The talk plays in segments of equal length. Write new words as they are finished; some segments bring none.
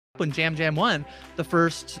when Jam Jam won, the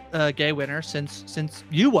first gay winner since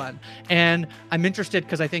you won. And I'm interested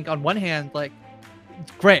because I think on one hand, like,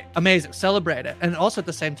 great, amazing, celebrate it, and also at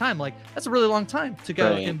the same time, like, that's a really long time to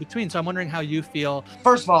go in between. So I'm wondering how you feel.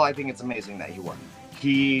 First of all, I think it's amazing that he won.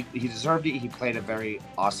 He deserved it. He played a very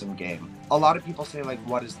awesome game. A lot of people say, like,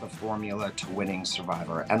 what is the formula to winning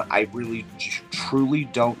Survivor? And I really truly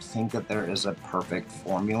don't think that there is a perfect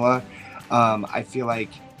formula. I feel like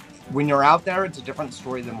when you're out there, it's a different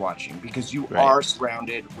story than watching, because you are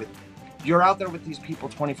surrounded with, you're out there with these people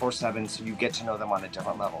 24/7, so you get to know them on a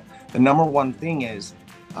different level. The number one thing is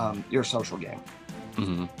your social game.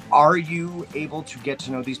 Are you able to get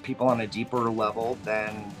to know these people on a deeper level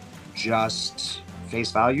than just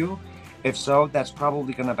face value? If so, that's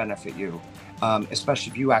probably going to benefit you,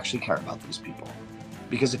 especially if you actually care about these people.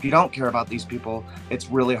 Because if you don't care about these people, it's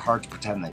really hard to pretend that